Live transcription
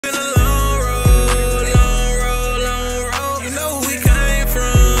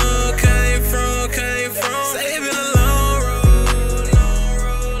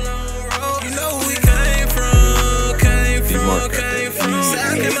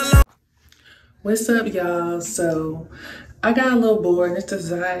What's up, y'all? So I got a little bored and just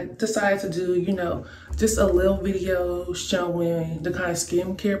decided to do, just a little video showing the kind of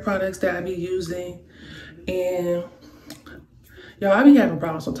skincare products that I be using. And y'all, I be having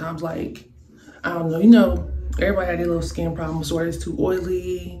problems sometimes. Like, I don't know, everybody had their little skin problems, whether it's too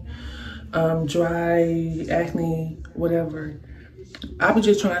oily, dry, acne, whatever. I be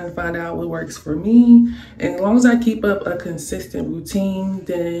just trying to find out what works for me. And as long as I keep up a consistent routine,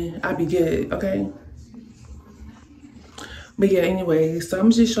 then I be good, okay? But yeah, anyway, so I'm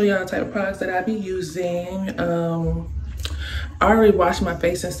just show y'all the type of products that I be using. I already washed my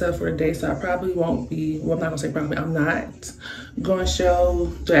face and stuff for a day, so I probably won't be, well, I'm not gonna say probably, I'm not gonna show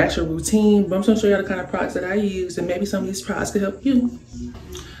the actual routine, but I'm just gonna show y'all the kind of products that I use, and maybe some of these products could help you.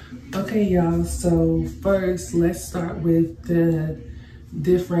 Okay, y'all, so first, let's start with the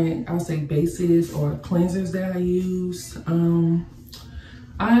different, I would say, bases or cleansers that I use.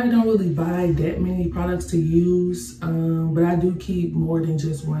 I don't really buy that many products to use, but I do keep more than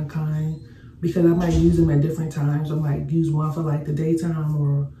just one kind because I might use them at different times. I might use one for like the daytime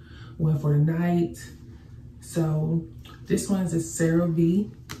or one for the night. So this one's a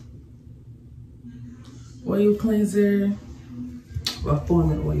CeraVe oil cleanser, or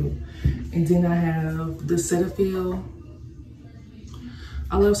forming oil. And then I have the Cetaphil.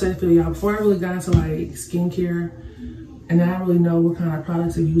 I love Cetaphil, y'all. Before I really got into like skincare, and I don't really know what kind of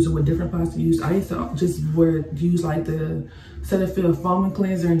products to use or what different products to use, I used to just use like the Cetaphil foaming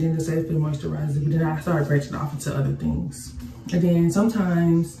cleanser and then the Cetaphil moisturizer. But then I started branching off into other things. And then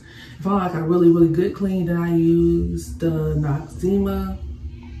sometimes, if I want like a really, really good clean, then I use the Noxzema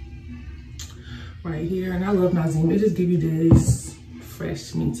right here. And I love Noxzema. It just gives you this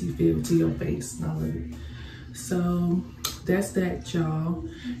fresh, minty feel to your face. And I love it. So that's that, y'all.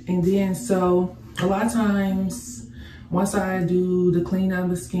 And then, so a lot of times, once I do the clean out of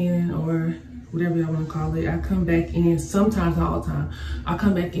the skin or whatever y'all want to call it, I come back in, sometimes not all the time, I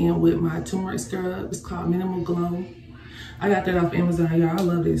come back in with my turmeric scrub. It's called Minimo Glow. I got that off Amazon, y'all. I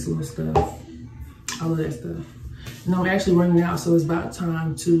love this little stuff. I love that stuff. And I'm actually running out, so it's about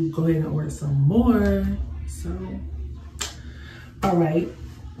time to go ahead and order some more. So, all right.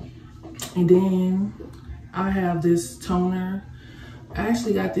 And then I have this toner. I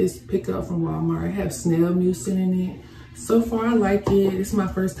actually got this pickup from Walmart. It has Snail Mucin in it. So far, I like it. It's my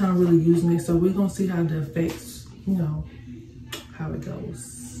first time really using it, so we're gonna see how the effects, how it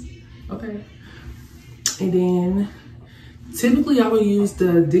goes. Okay. And then, typically I would use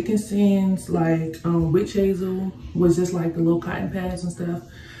the Dickinson's, like witch hazel, was just like the little cotton pads and stuff.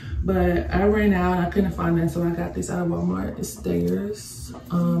 But I ran out, I couldn't find that, so I got this out of Walmart. It's Thayers.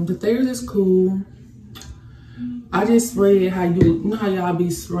 The Thayers is cool. I just spray it how you know how y'all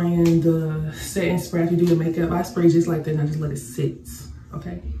be spraying the setting spray after you do your makeup. I spray just like that and I just let it sit,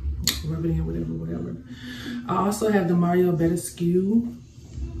 okay? Rub it in, whatever. I also have the Bedescu.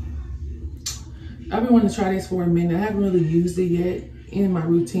 I've been wanting to try this for a minute. I haven't really used it yet in my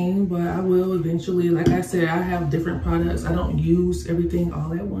routine, but I will eventually. Like I said, I have different products. I don't use everything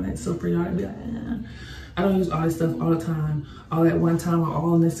all at once. So for y'all to be like, I don't use all this stuff all the time, all at one time or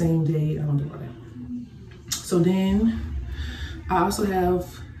all in the same day. I don't do all that. So then I also have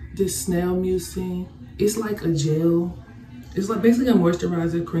this Snail Mucin. It's like a gel. It's like basically a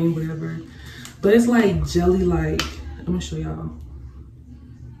moisturizer, cream, whatever. But it's like jelly-like. I'm gonna show y'all.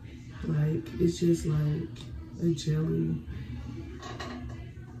 Like, it's just like a jelly.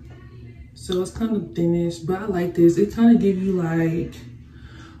 So it's kind of thinnish, but I like this. It kind of gives you like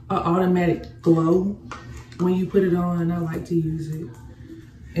an automatic glow when you put it on. I like to use it.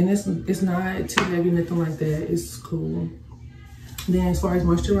 And it's not too heavy, nothing like that. It's cool. Then as far as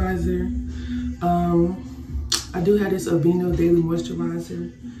moisturizer, I do have this Aveeno daily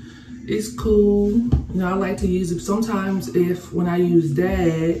moisturizer. It's cool. I like to use it. Sometimes when I use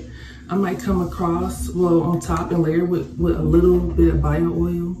that, I might come across, on top and layer with a little bit of bio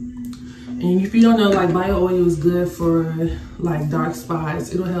oil. And if you don't know, like bio oil is good for like dark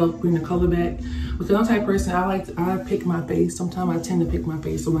spots. It'll help bring the color back. Because I'm the type of person, I pick my face. Sometimes I tend to pick my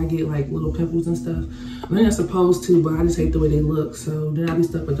face so I get like little pimples and stuff. I'm not supposed to, but I just hate the way they look. So then I be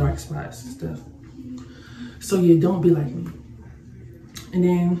stuck with dark spots and stuff. So yeah, don't be like me. And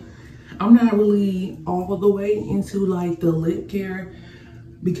then I'm not really all the way into like the lip care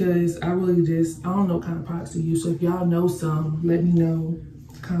because I really I don't know what kind of products to use. So if y'all know some, let me know,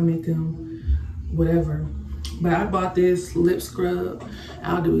 comment them, whatever. But I bought this lip scrub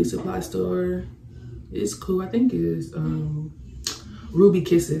out of the supply store. It's cool. I think it's Ruby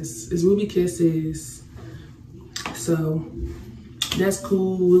Kisses. It's Ruby Kisses. So that's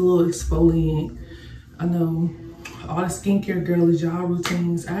cool. With a little exfoliant. I know all the skincare girlies, y'all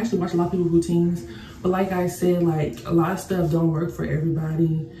routines. I actually watch a lot of people's routines, but like I said, like a lot of stuff don't work for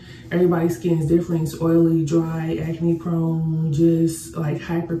everybody. Everybody's skin is different. It's oily, dry, acne prone, just like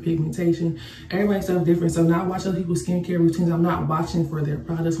hyperpigmentation. Everybody's stuff different. So not watching other people's skincare routines. I'm not watching for their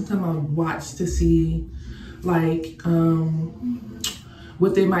products. Sometimes I watch to see like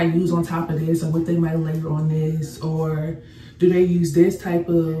what they might use on top of this, or what they might layer on this, or do they use this type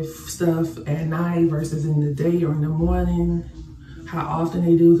of stuff at night versus in the day or in the morning? How often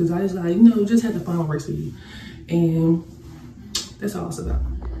they do? Because I just like, you know, just have to find what works for you. And that's all it's about.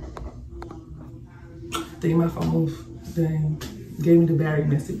 I think my phone then gave me the battery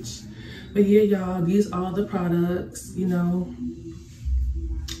message. But yeah, y'all, these are the products, you know,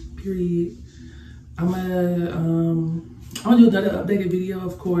 period. I'm gonna do another updated video,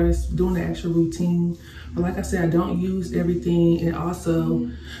 of course, doing the actual routine. But like I said, I don't use everything. And also,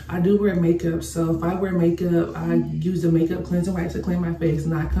 I do wear makeup. So if I wear makeup, I use the makeup cleansing wipes to clean my face.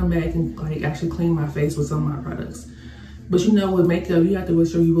 And I come back and like actually clean my face with some of my products. But you know, with makeup, you have to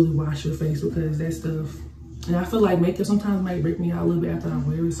make sure you really wash your face, because that stuff. And I feel like makeup sometimes might break me out a little bit after I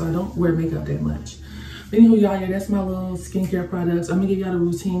wear it. So I don't wear makeup that much. But anywho, y'all, yeah, that's my little skincare products. I'm gonna give y'all the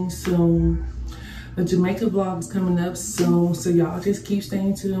routine soon. The Jamaica vlog is coming up soon, so y'all just keep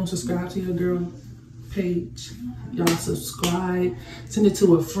staying tuned. Subscribe to your girl page. Y'all subscribe. Send it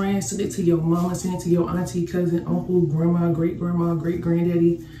to a friend. Send it to your mama. Send it to your auntie, cousin, uncle, grandma, great-grandma,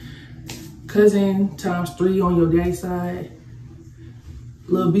 great-granddaddy. Cousin times 3 on your daddy's side.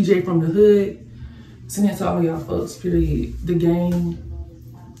 Little BJ from the hood. Send it to all y'all folks, period. The gang,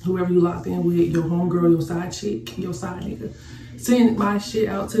 whoever you locked in with, your homegirl, your side chick, your side nigga. Send my shit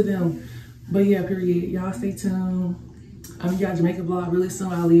out to them. But yeah, period. Y'all stay tuned. I'm got Jamaica vlog really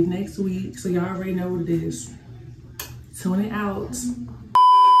soon. I'll leave next week. So y'all already know what it is. Tune it out.